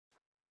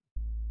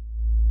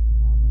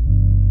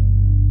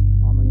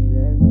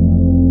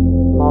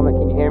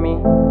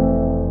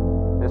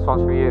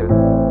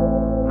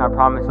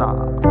promise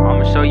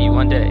I'ma show you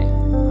one day.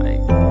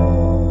 Like,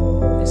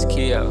 it's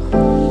Jaykeo.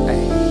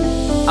 Hey,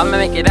 I'ma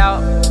make it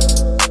out.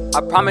 I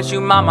promise you,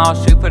 mama, I'll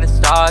shoot for the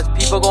stars.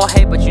 People gon'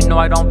 hate, but you know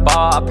I don't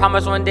fall. I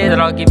promise one day that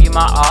I'll give you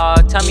my all.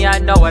 Tell me I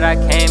know what I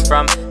came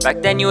from.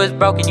 Back then you was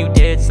broken, you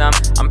did some.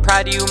 I'm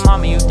proud of you,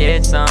 mama, you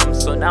did some.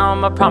 So now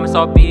I'ma promise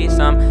I'll be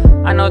some.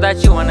 I know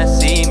that you wanna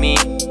see me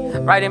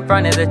right in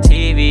front of the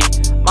TV.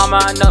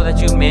 Mama, I know that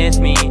you miss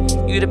me.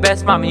 You the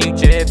best, mama, you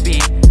drippy.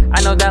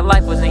 I know that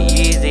life wasn't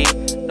easy.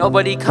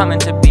 Nobody coming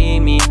to be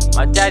me.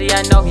 My daddy,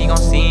 I know he gon'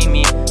 see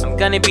me. I'm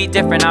gonna be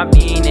different, I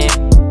mean it.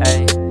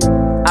 Ay.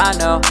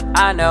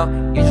 I know,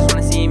 you just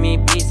wanna see me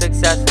be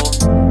successful.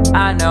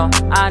 I know,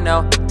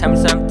 tell me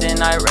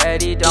something I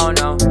already don't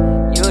know.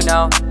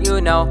 You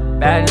know,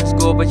 bad in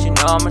school, but you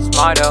know I'm a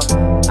smarto.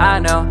 I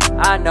know,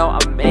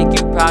 I'ma make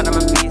you proud, I'ma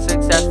be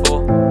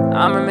successful.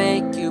 I'ma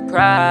make you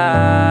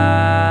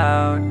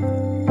proud.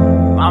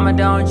 Mama,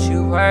 don't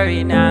you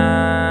worry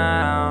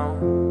now.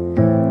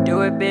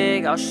 Do it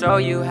big, I'll show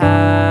you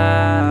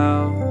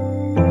how.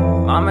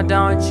 Mama,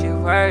 don't you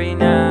worry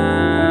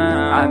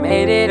now. I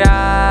made it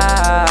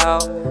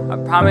out. I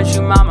promise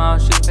you, mama, I'll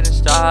shoot for the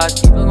stars.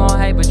 People gon'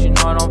 hate, but you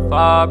know I don't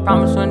fall. I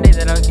promise one day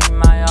that I'll give you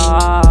my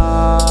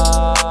all.